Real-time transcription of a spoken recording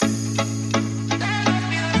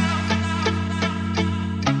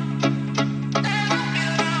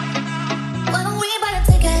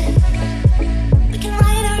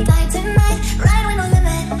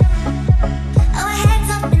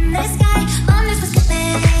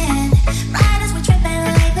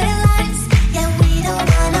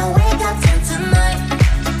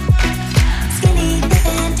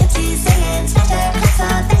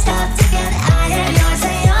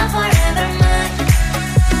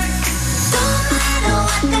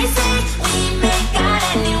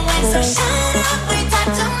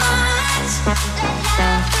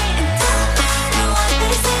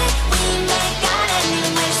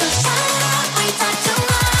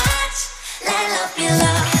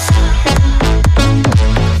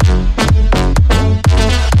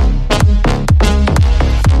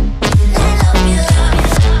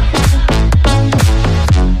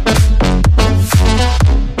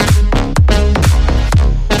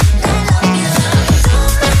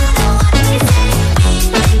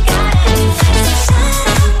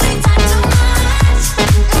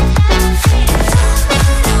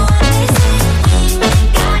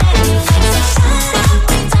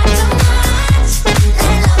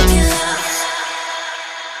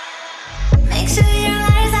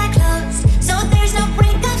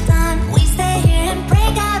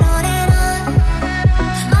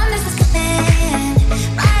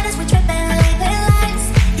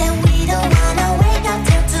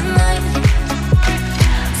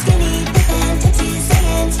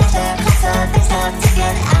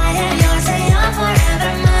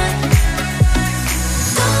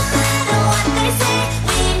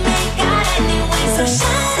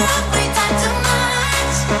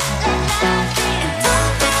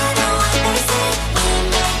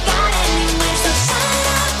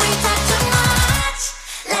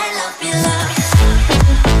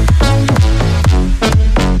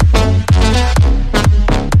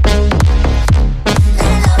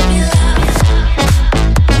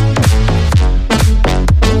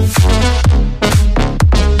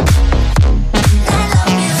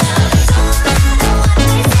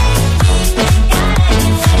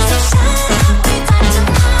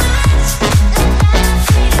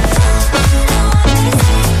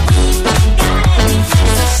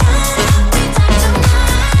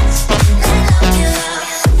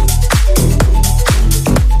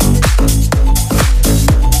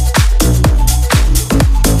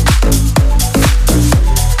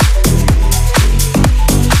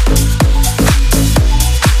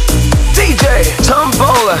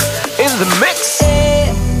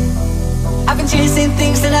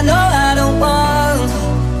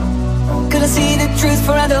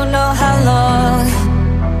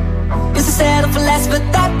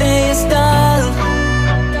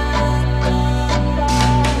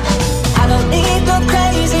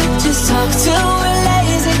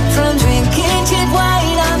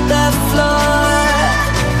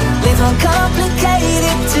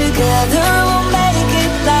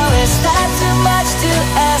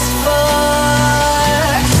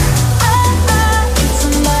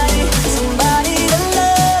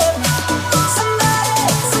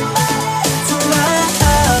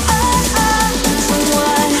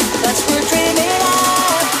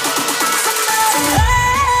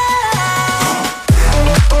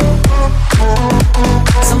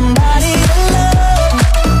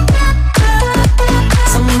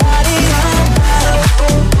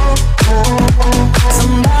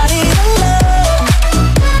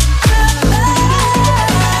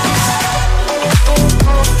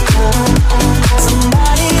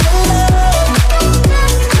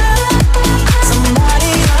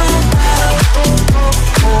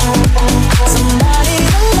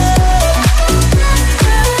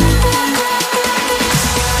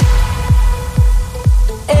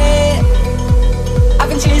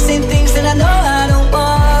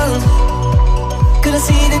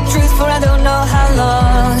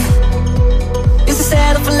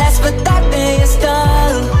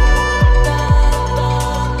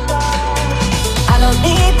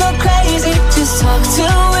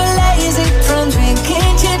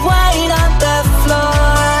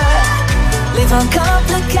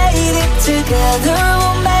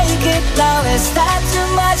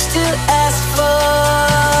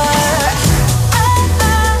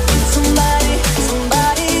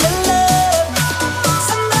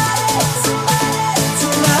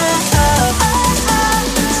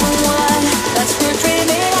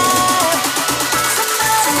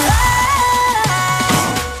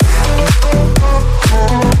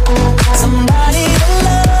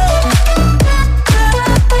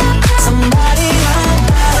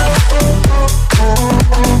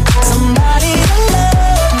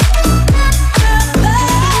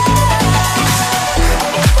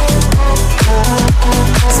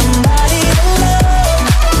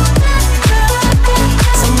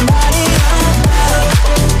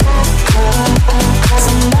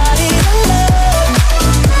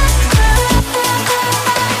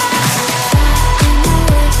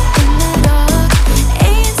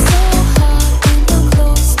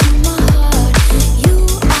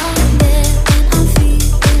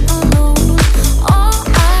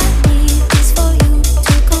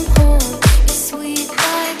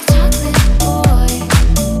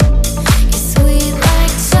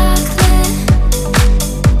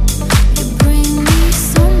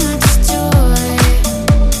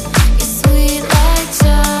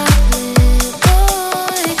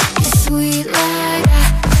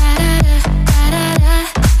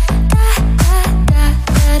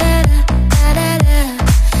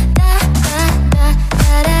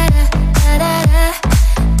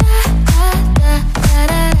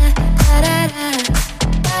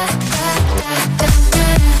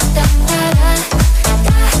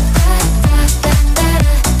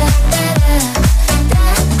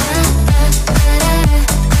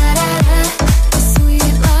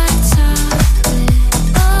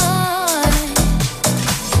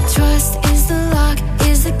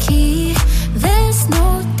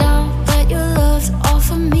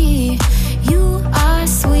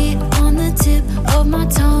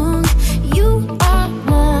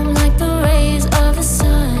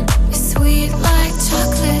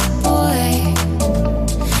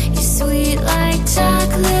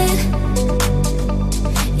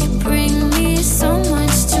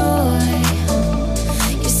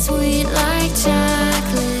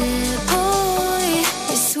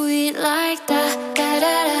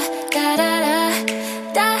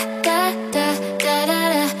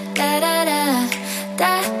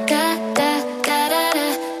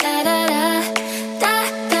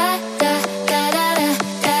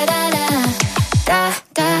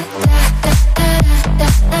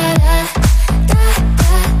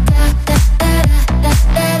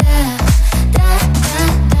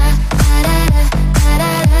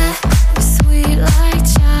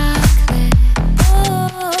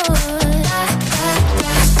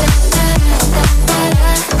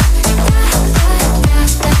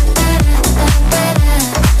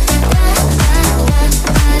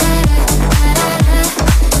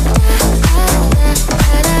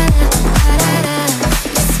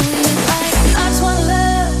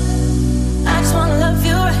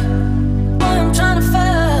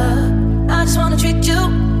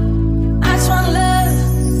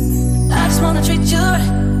treat you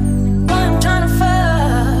right. Boy, I'm tryna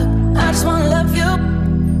fuck. I just wanna love you.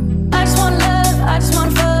 I just wanna love. I just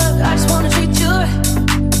wanna fuck. I just wanna treat you right.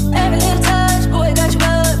 Every little touch, boy, got you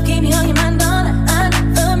up. Keep me on your mind on it. I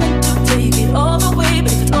never meant to take it all the way,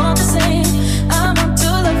 but if it's all the same, I want to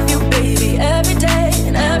love you, baby, every day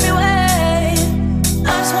and every way.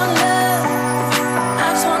 I just wanna love. I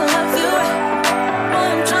just wanna love you right. Boy,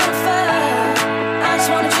 I'm tryna fuck. I just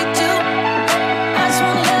wanna treat you. I just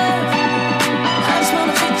wanna love. I just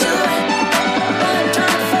wanna treat you right. Boy, I'm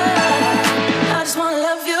tryna fuck. I just wanna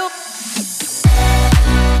love you.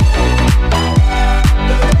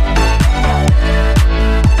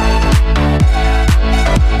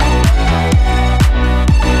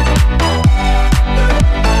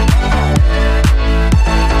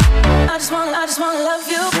 I just wanna love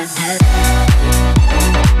you.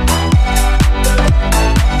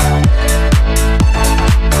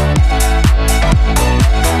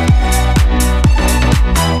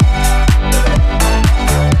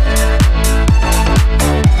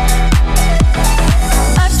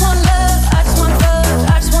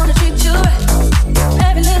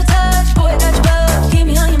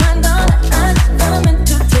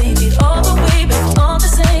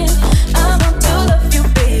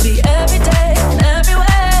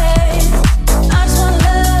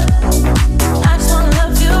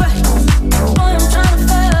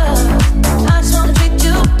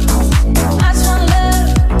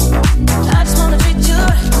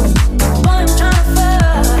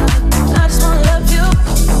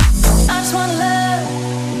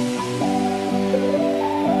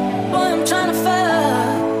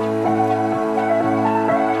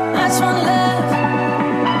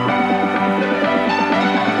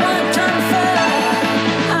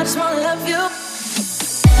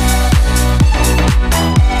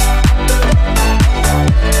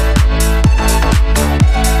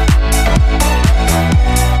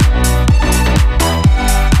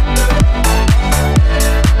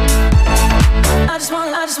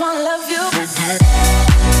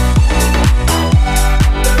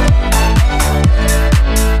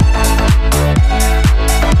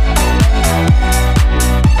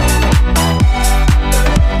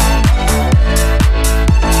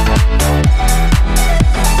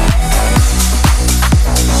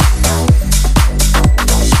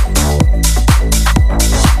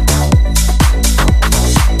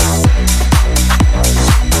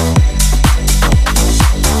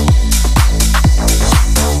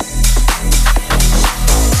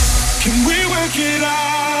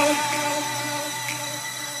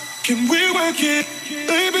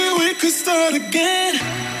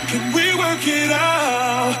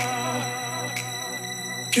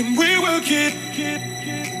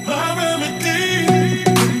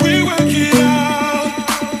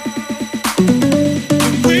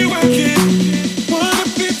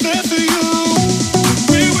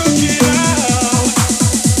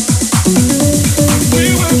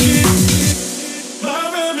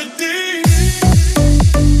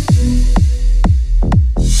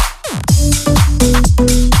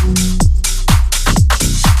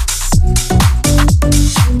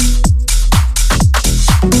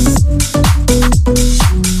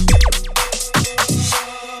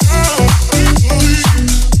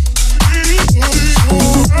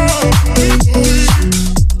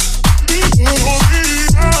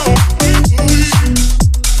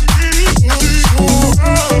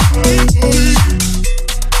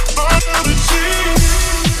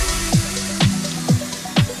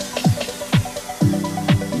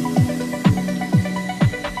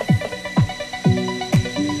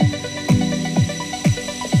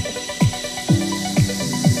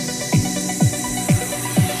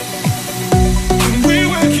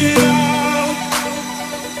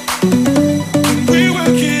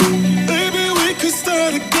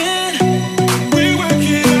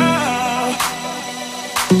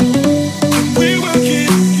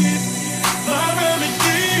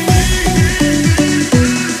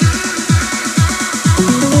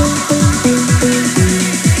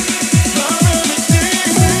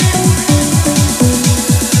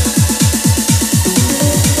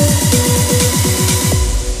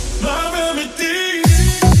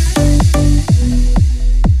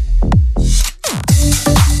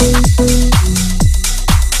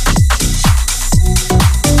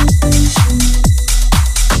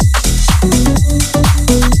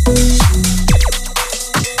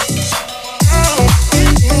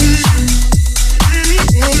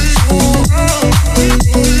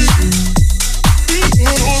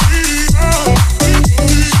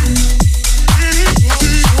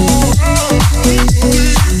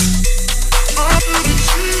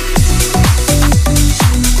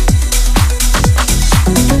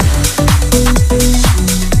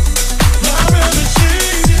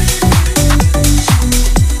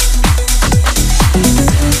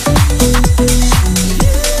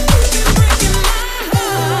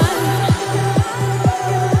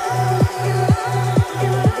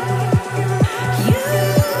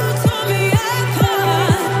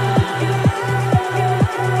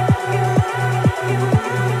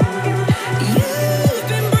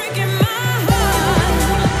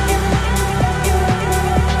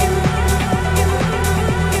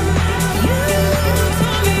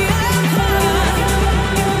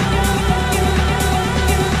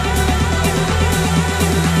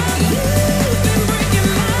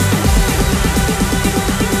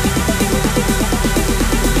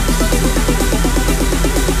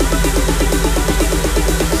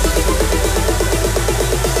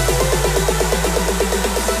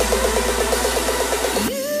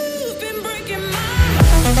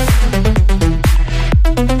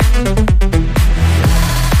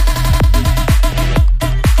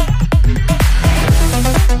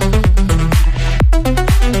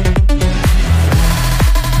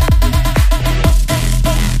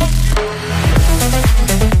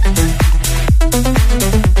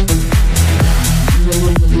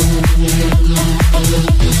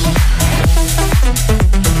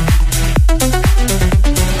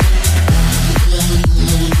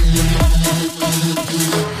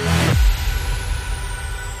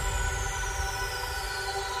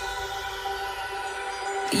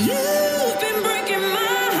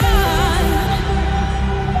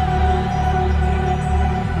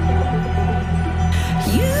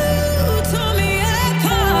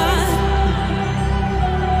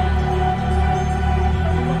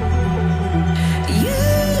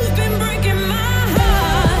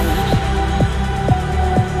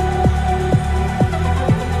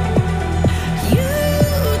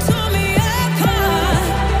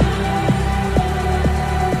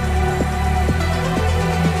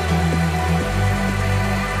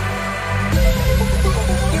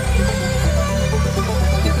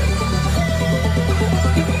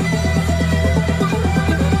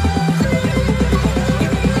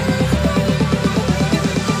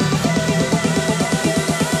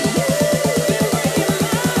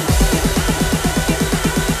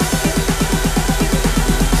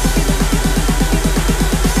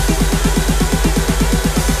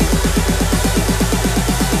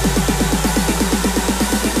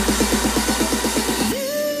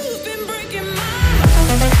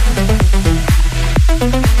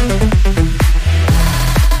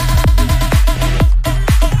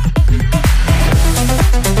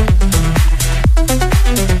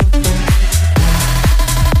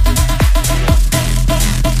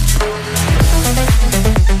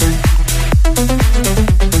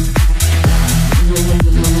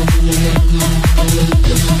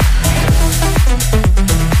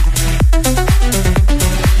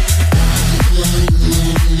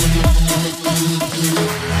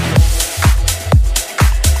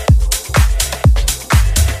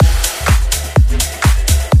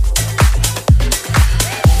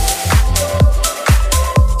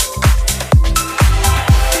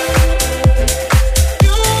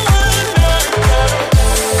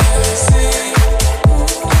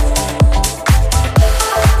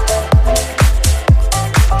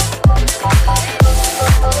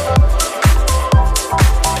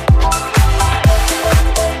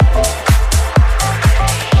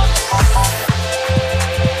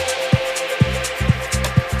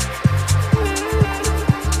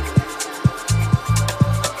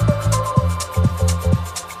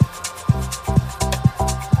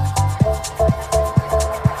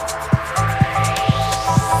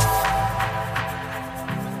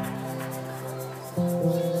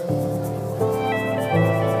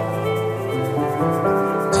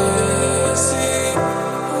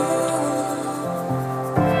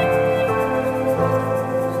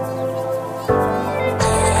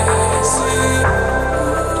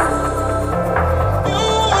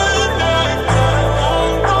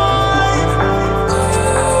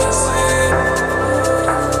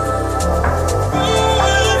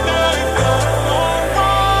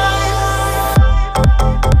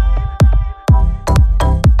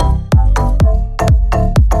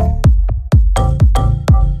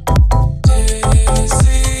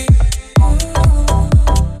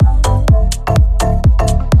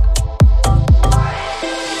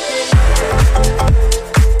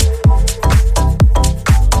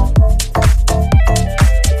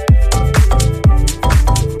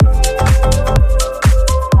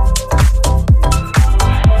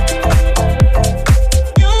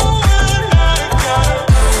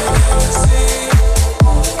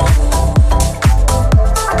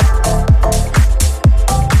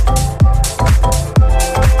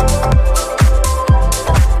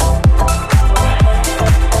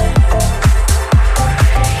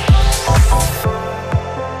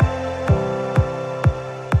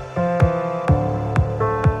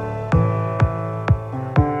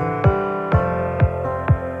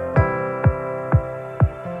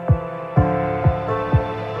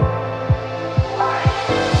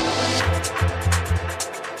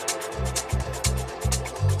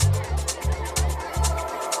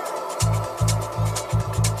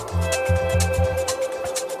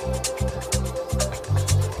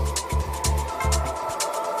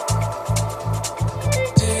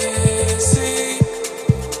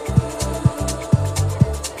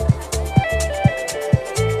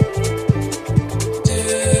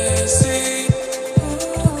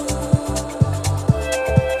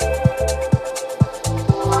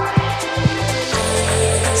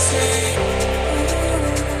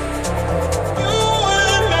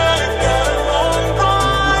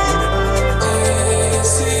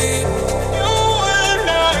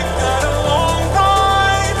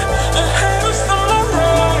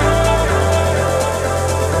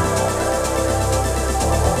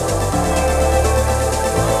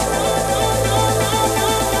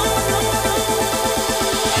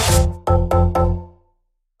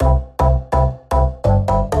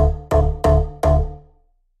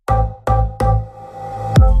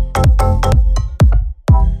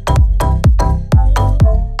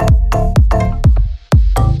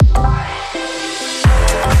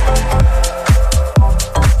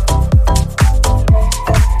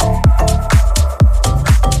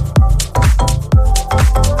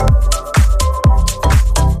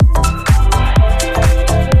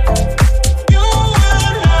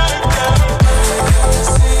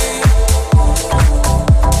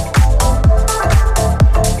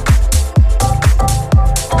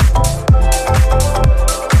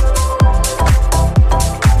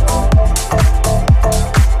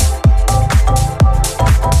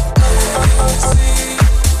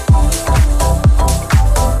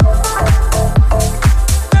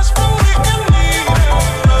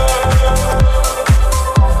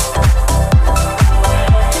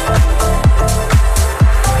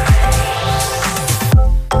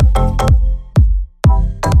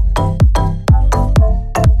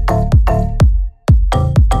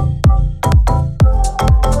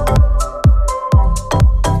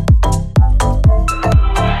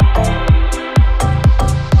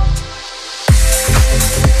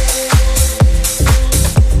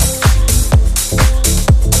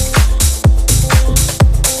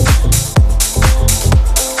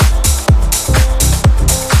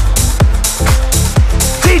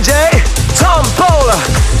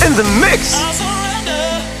 in the mix. I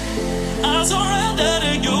surrender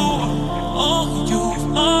to you. Oh, you've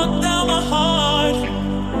locked down my heart.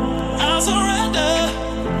 I surrender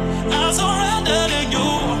to you.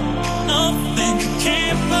 Nothing can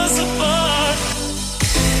keep us apart.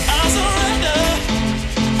 I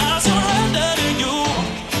surrender to you.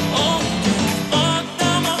 Oh, you've locked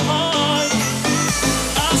down my heart.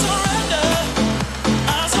 I surrender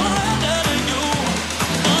to you.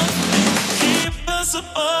 Nothing can keep us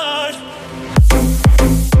apart.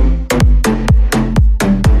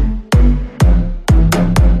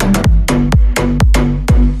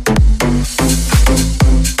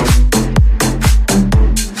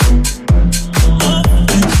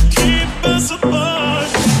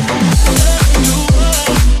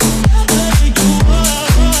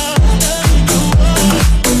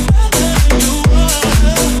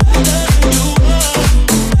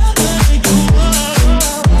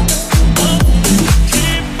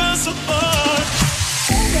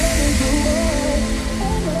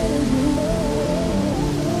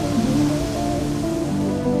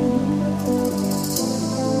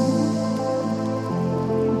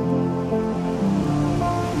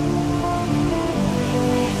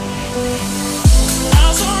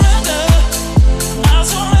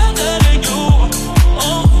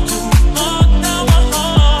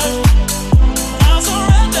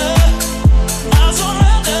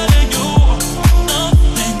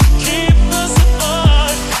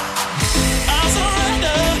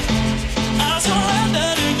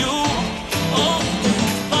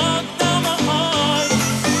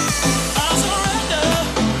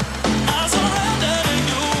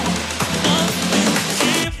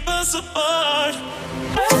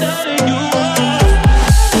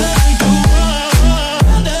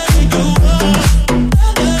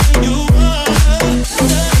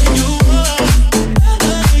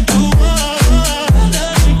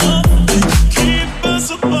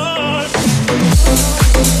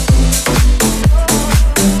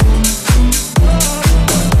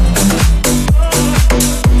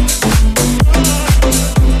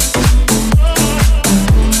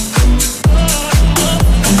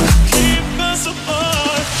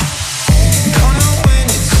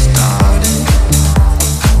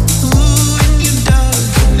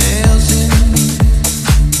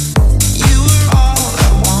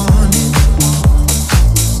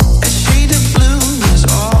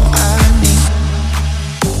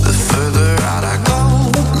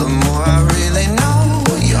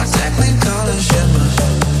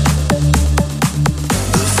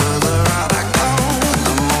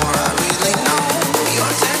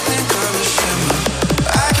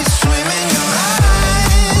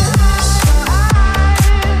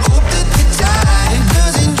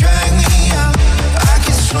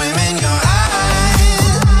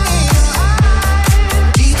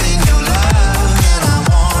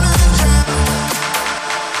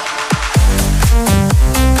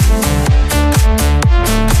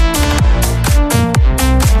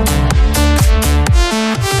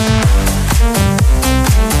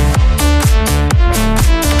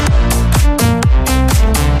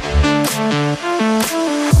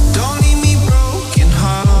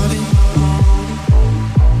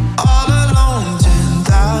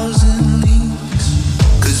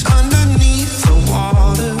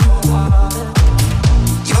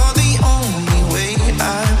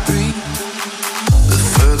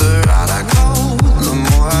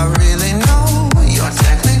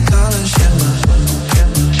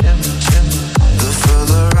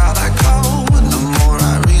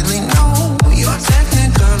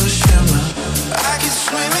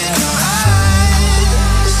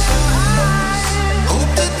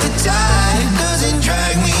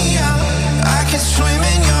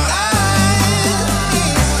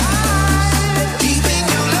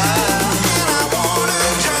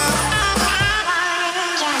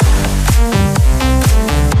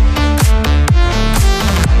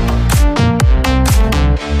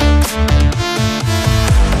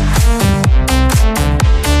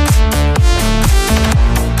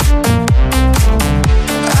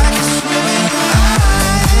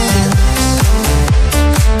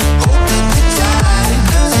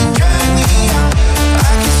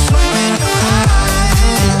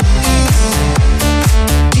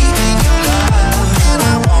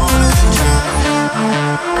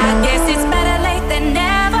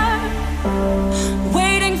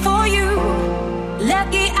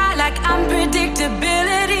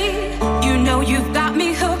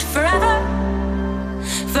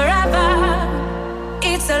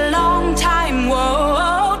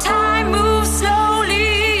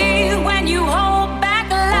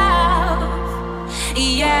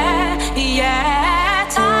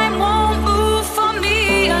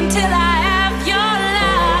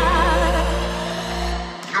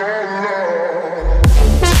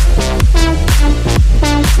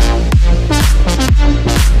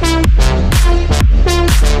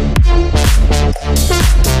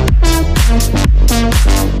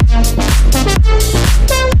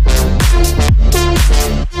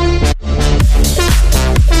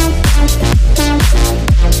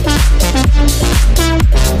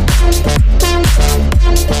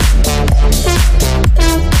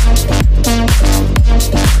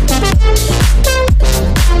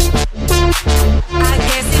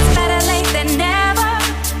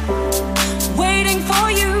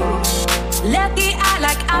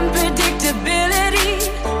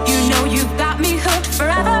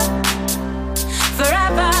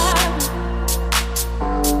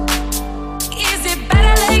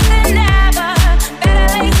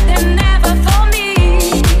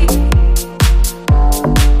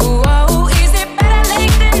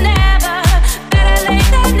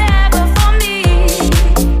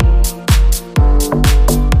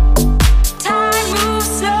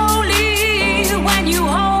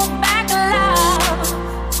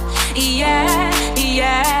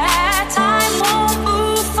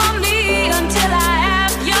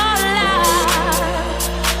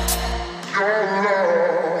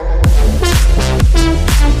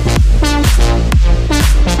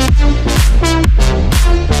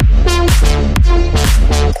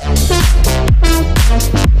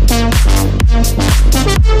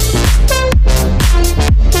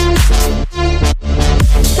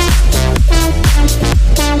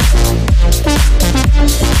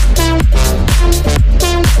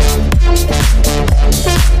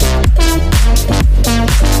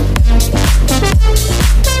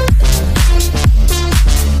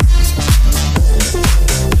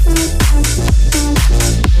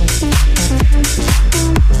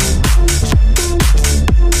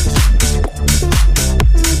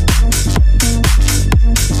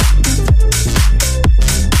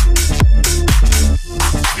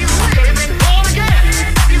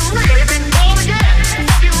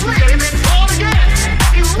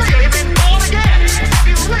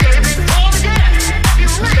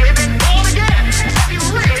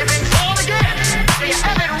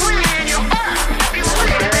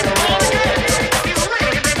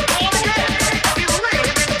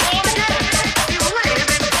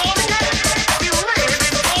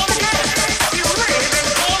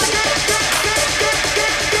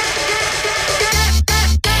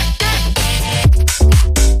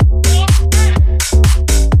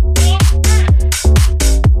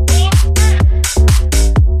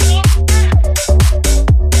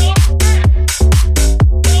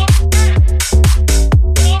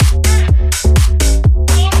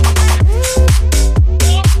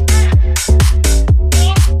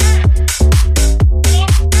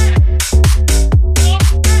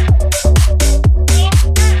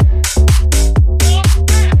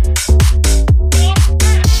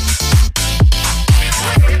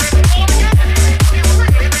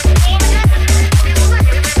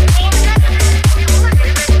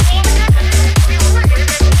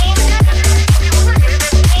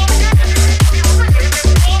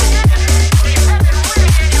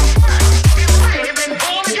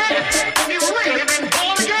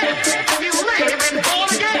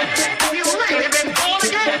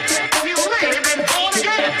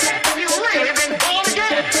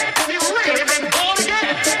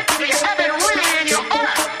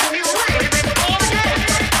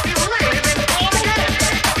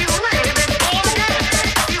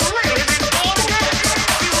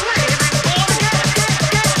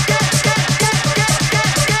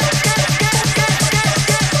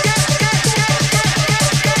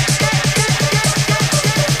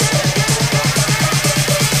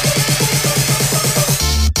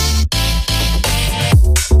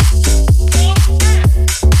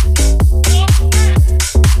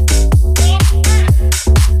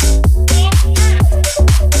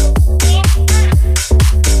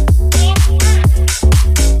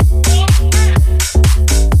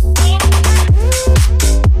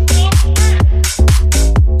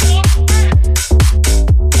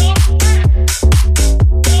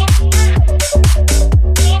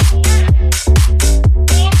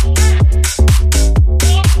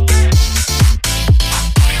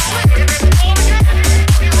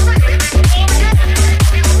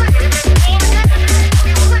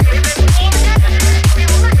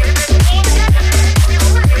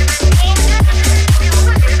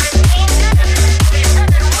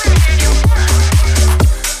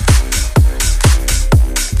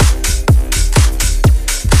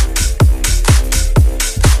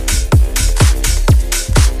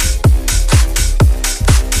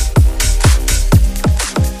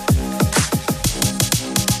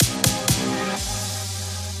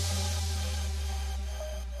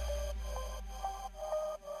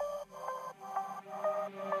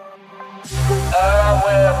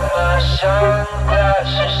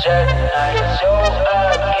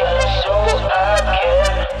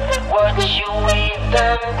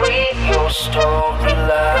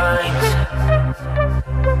 storylines.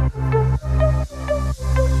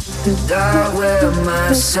 And I wear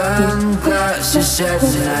my sunglasses at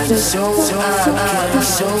night, so I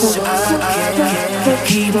can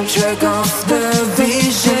keep track of the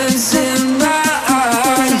visions in my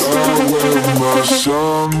eyes. I wear my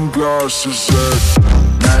sunglasses at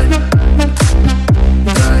night.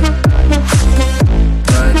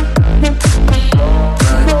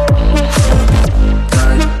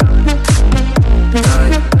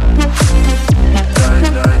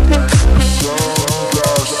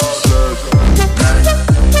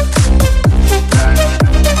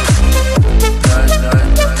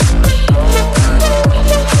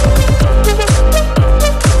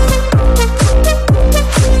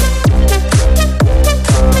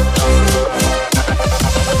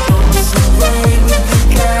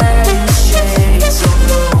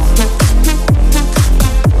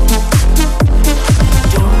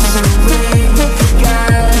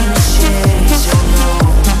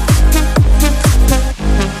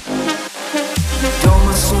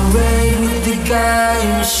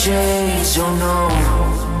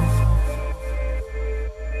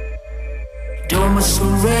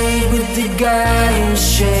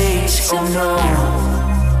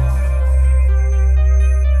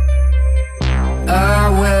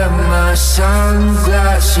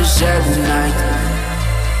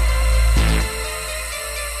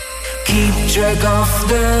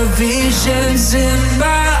 Visions in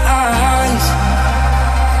my eyes.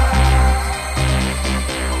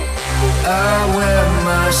 I wear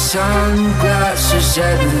my sunglasses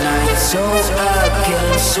at night, so I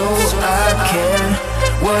can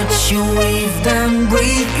watch you weave them,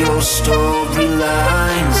 breathe your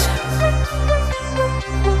storylines.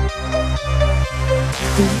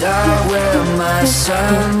 And I wear my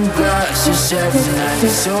sunglasses at night,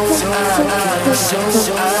 so I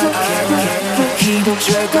can keep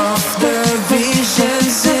track of the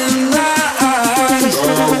visions in my eyes. I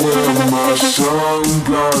wear my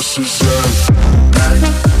sunglasses at night.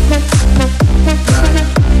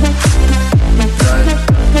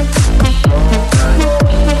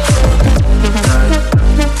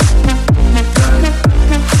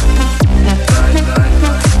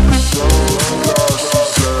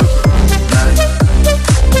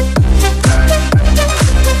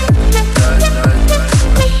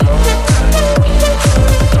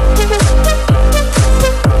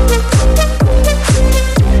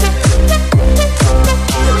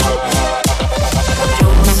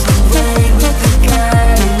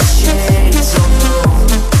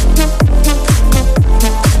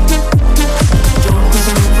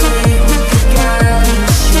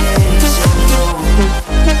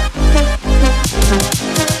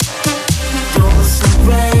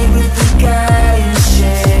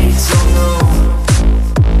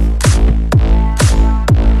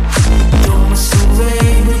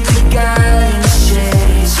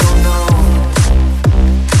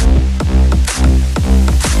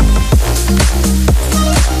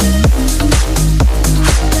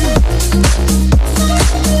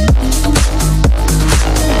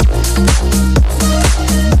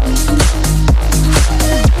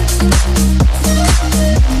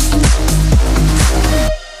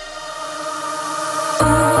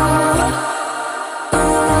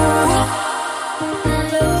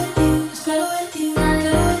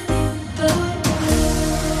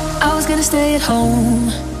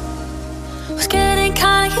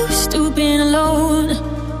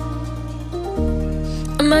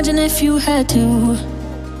 Imagine if you had to.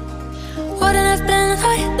 Wouldn't have been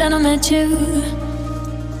right that I met you.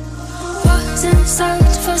 Was in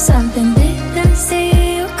search for something, didn't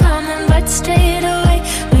see you coming, but straight away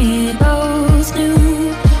we both knew.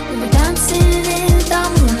 We were dancing in the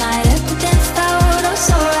moonlight, everything felt oh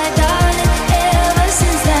so right, darling. Ever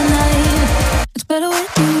since that night, it's better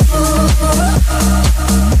with you.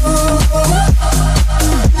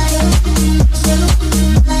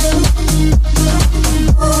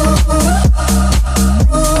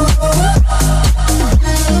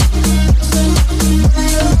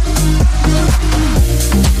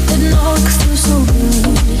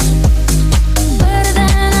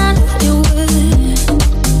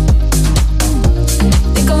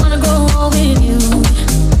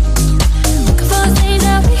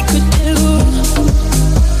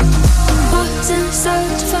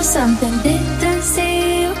 Something didn't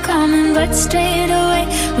see you coming, but straight away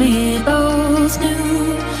we both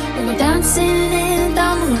knew. We were dancing in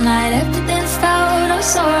the moonlight, everything felt oh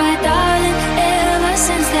so right, darling. Ever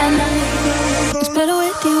since that night, it's better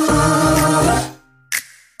with you.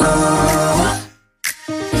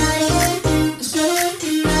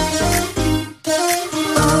 It's better with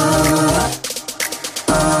you.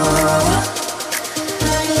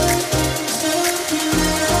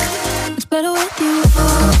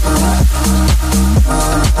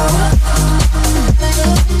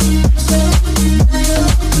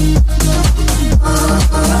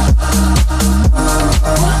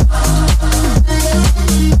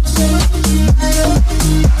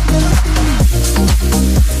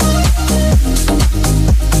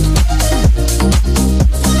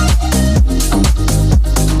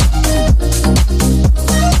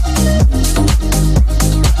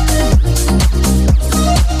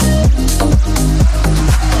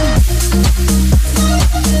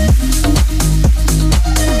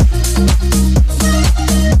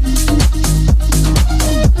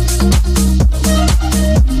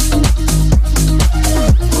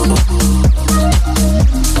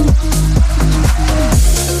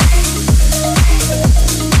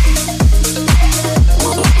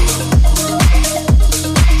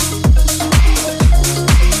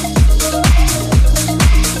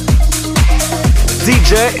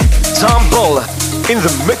 in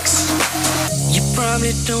the mix. You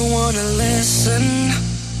probably don't wanna listen.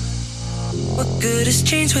 What good is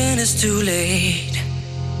change when it's too late?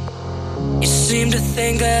 You seem to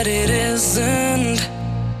think that it isn't,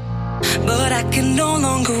 but I can no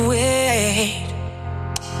longer wait.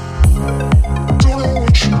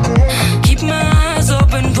 Keep my eyes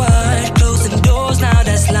open wide, closing doors now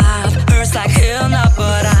that's life. Hurts like hell now,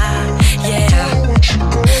 but I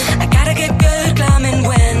gotta get good climbing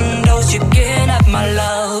windows. You can't have my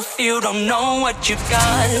love, you don't know what you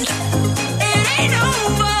got. It ain't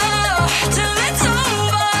over till it's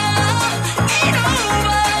over. Ain't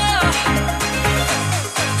over.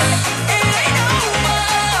 It ain't over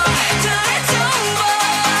till it's over.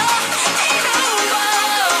 Ain't over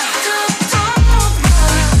till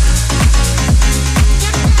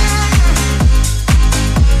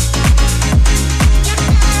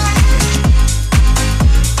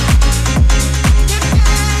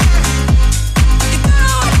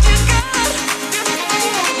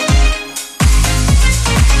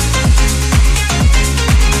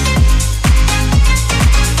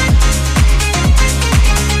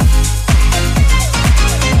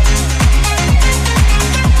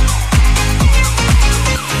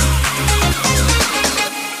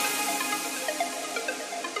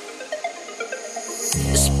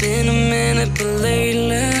it's been a minute, but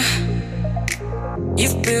lately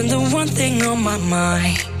you've been the one thing on my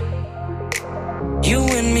mind. You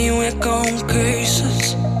and me, we're going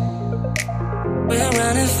cases. We're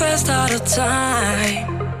running fast out of time.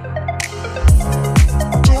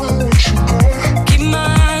 Keep my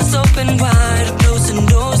eyes open wide, closing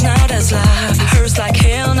doors now that's life. Hurts like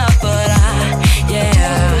hell now, but I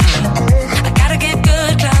gotta get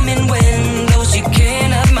good climbing windows. You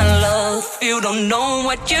can't have my love, you don't know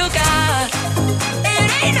what you got. It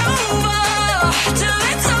ain't over till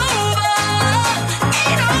it's over.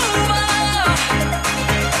 Ain't over.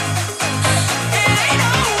 It ain't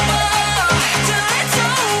over till it's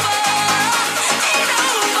over. Ain't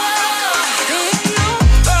over. Ain't over.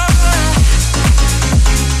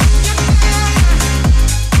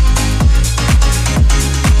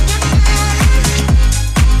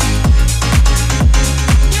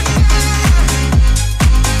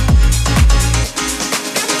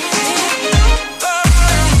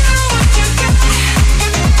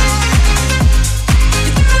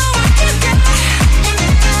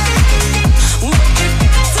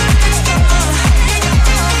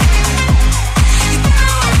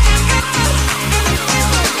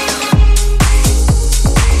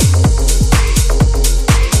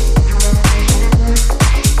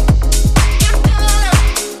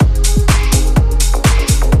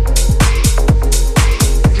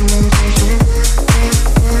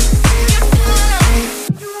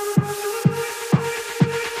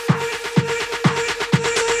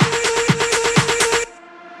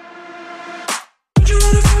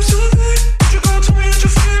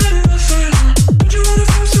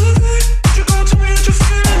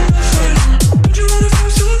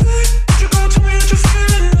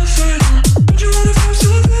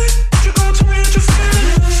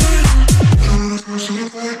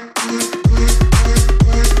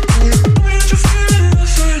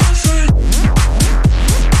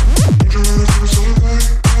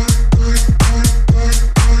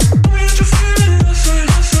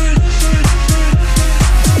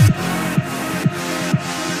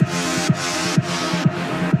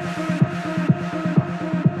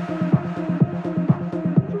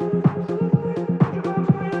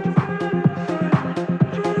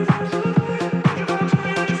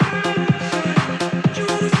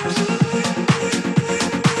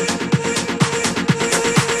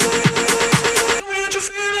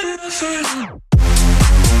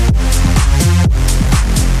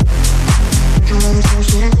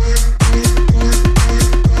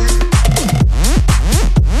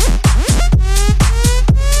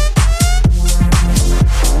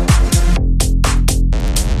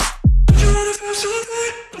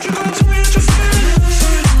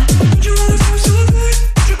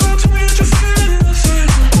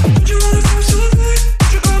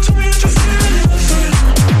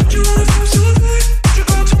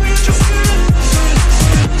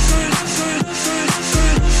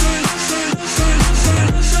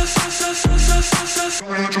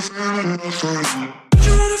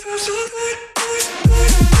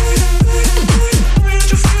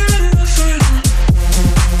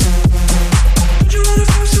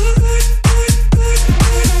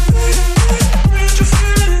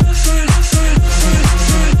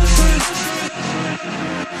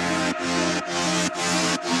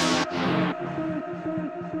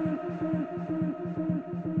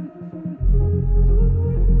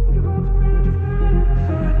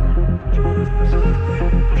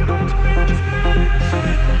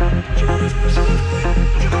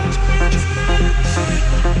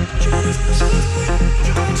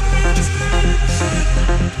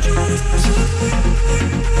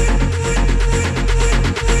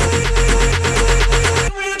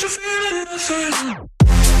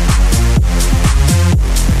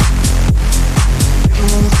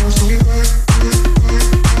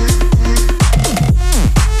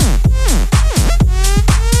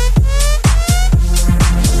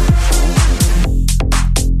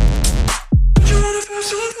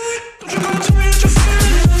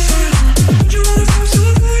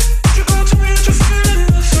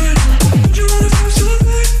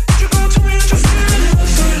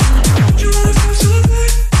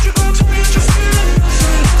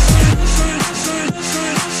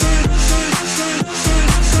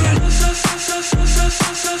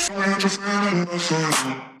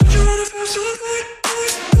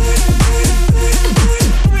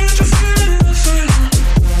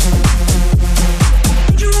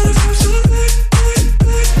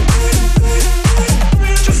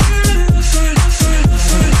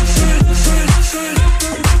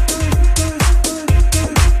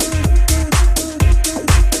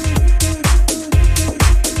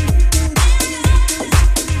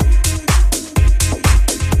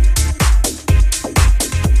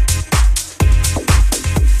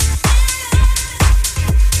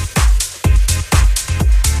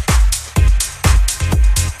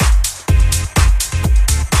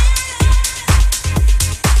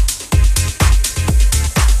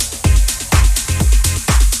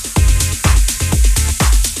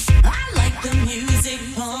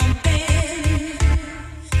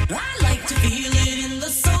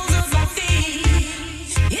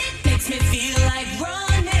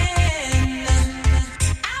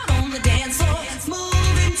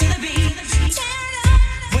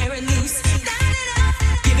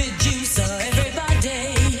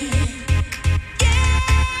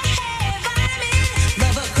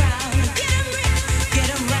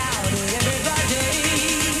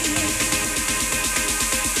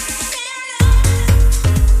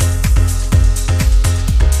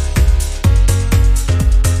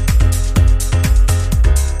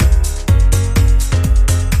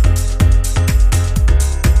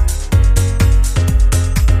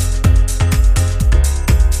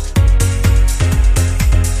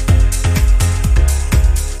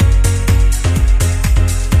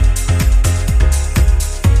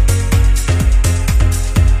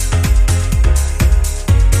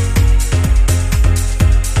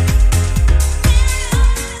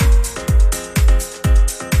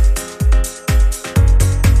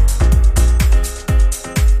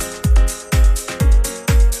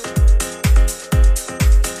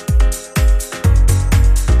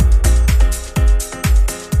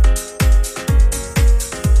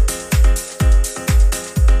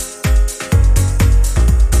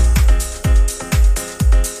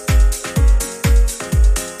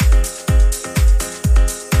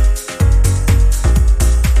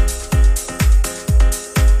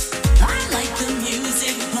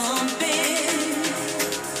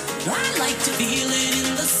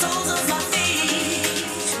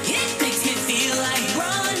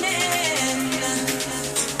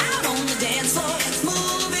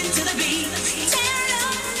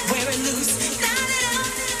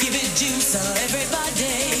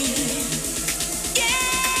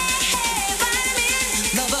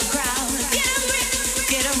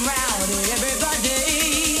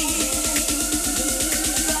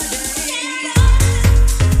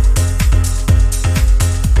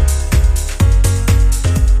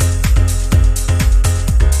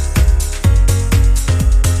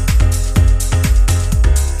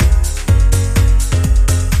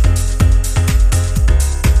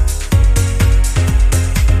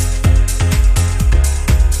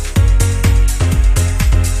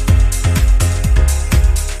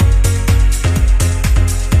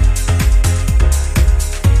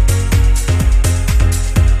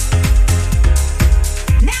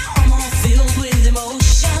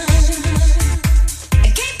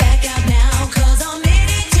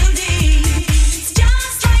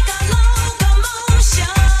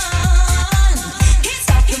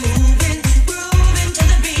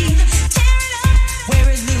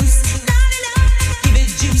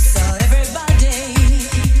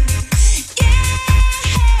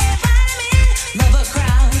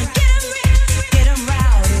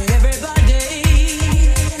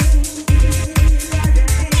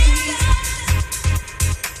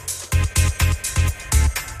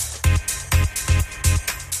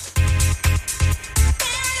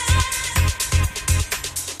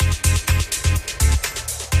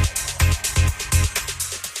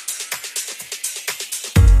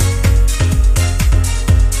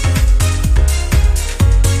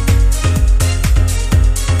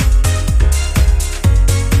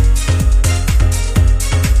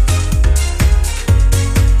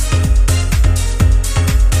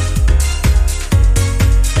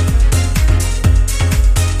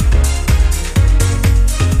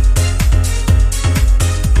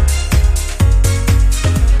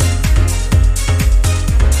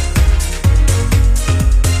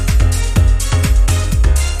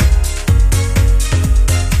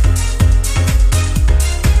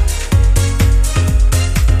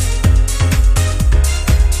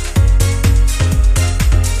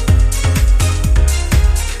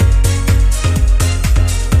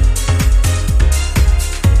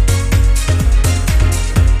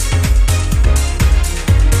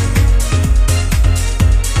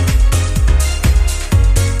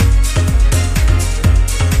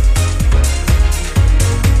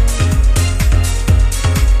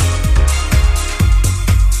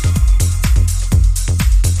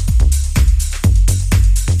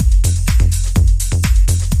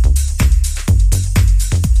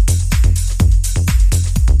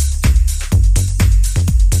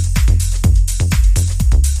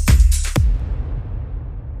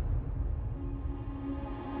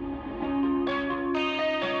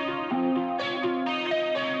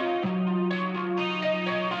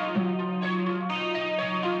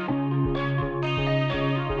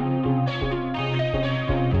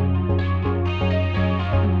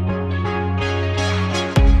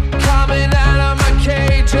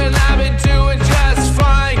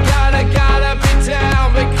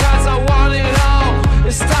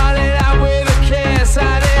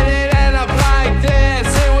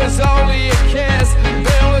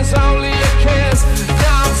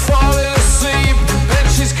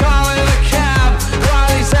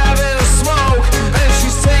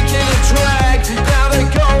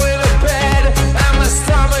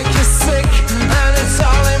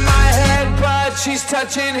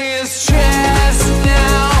 touching his chest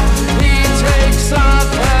now. He takes off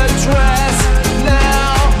her dress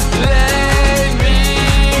now. Let me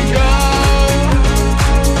go.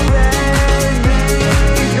 Let me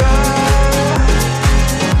go.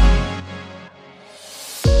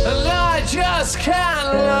 And I just can't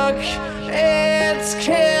look. It's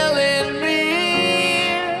killing me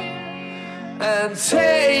and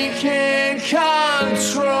taking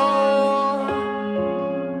control.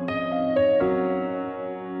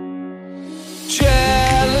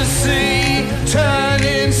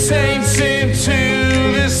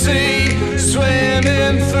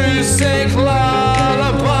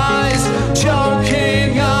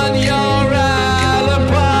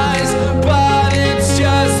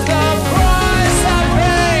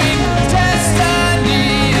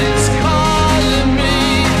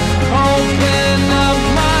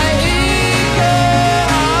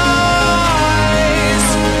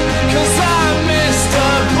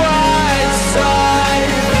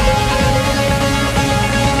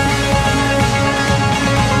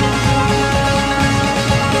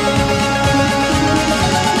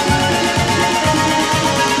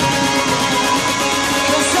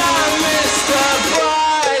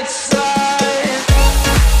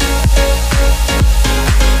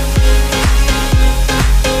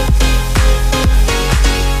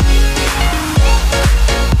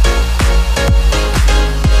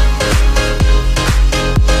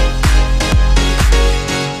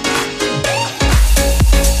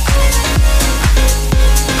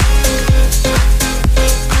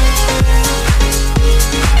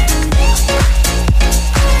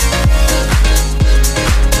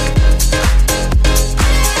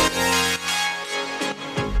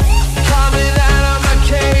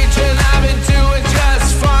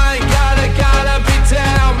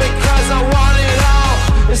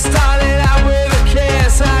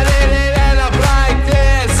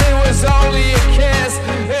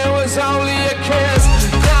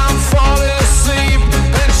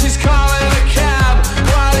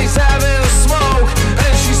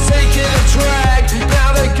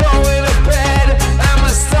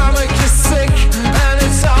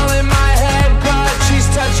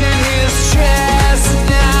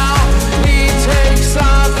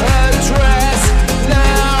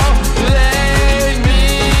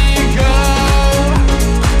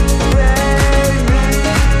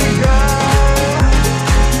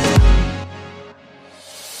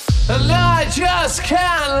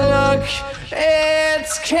 look,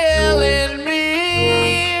 it's killing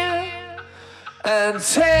me and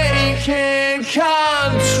taking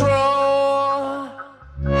control.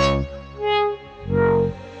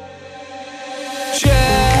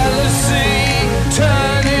 Jealousy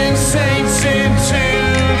turning saints into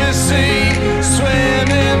the sea,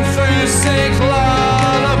 swimming through sick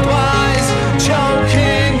lullabies,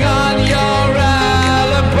 choking on your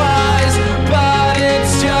alibis, but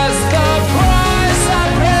it's just the price I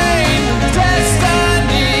pay.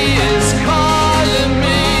 Destiny is calling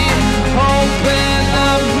me, open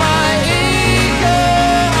up my eager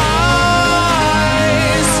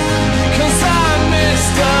eyes, 'cause I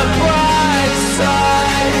missed the bright side.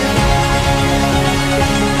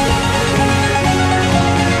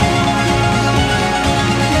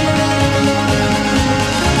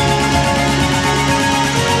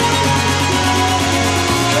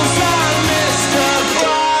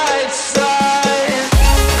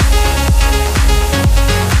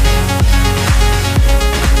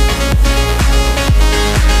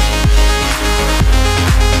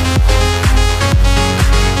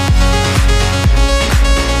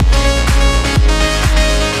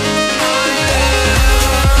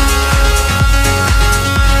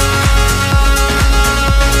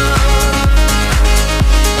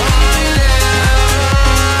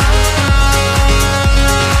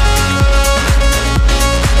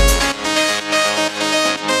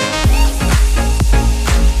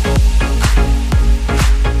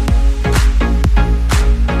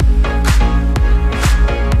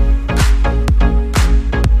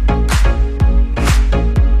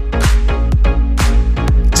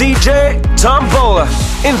 DJ Tombola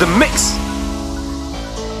in the mix.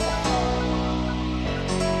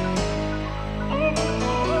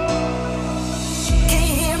 Can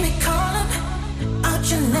you hear me calling out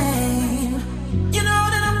your name? You know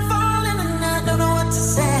that I'm falling and I don't know what to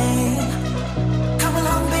say. Come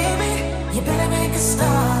along, baby, you better make a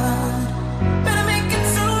start. Better make it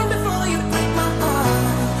soon before you break my heart.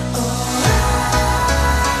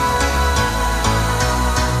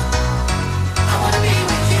 I wanna be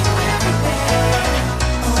with you everywhere.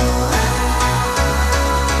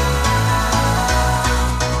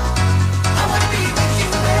 I wanna be with you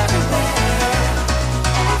everywhere. I wanna be with you everywhere.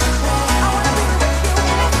 I wanna be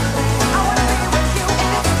with you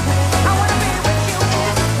everywhere. I wanna be with you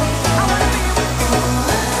everywhere. I wanna be with you.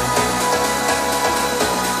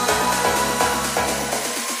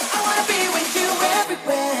 I wanna be with you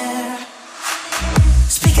everywhere.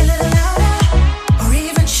 Speak a little louder, or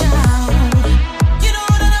even shout. You know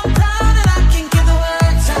that I'm proud and I can get the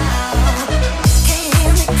words out. Can you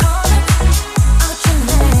hear me calling out your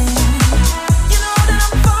name? You know that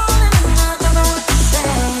I'm falling and I don't know what to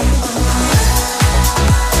say.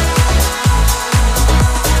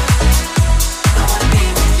 I wanna be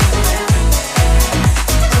with you everywhere.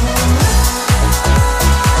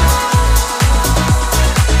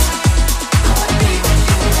 I wanna be with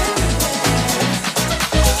you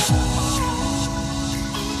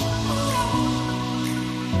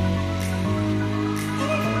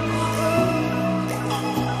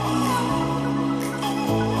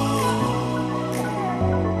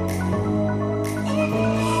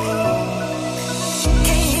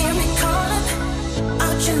Can you hear me calling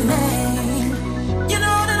out your name? You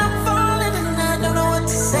know that I'm falling and I don't know what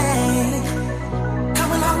to say.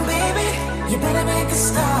 Come along, baby, you better make a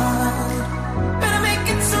start. Better make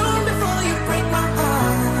it soon before you break my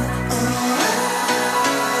heart.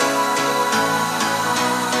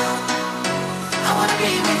 I wanna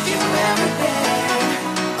be with you